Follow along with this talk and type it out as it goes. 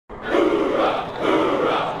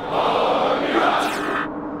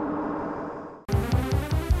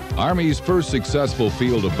Army's first successful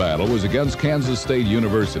field of battle was against Kansas State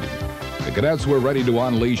University. The cadets were ready to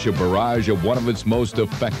unleash a barrage of one of its most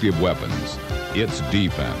effective weapons, its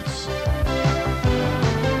defense.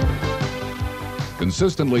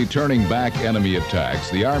 Consistently turning back enemy attacks,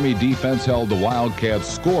 the Army defense held the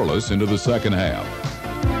Wildcats scoreless into the second half.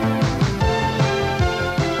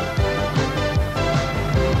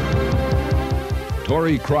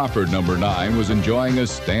 Torrey Crawford, number 9, was enjoying a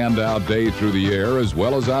standout day through the air as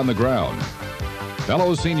well as on the ground.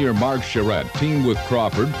 Fellow senior Mark Charette teamed with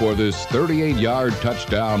Crawford for this 38-yard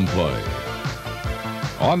touchdown play.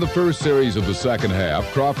 On the first series of the second half,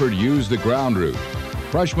 Crawford used the ground route.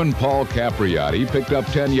 Freshman Paul Capriati picked up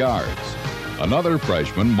 10 yards. Another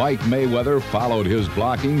freshman, Mike Mayweather, followed his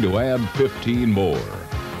blocking to add 15 more.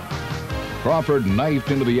 Crawford knifed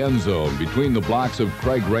into the end zone between the blocks of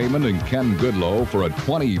Craig Raymond and Ken Goodlow for a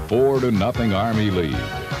 24-0 Army lead.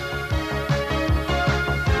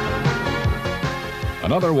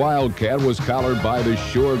 Another Wildcat was collared by the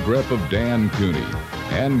sure grip of Dan Cooney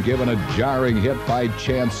and given a jarring hit by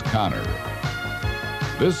Chance Connor.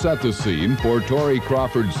 This set the scene for Torrey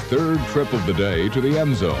Crawford's third trip of the day to the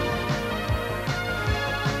end zone.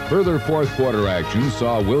 Further fourth quarter action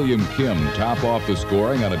saw William Kim top off the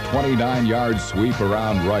scoring on a 29-yard sweep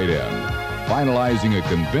around right end, finalizing a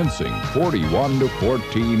convincing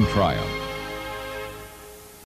 41-14 triumph.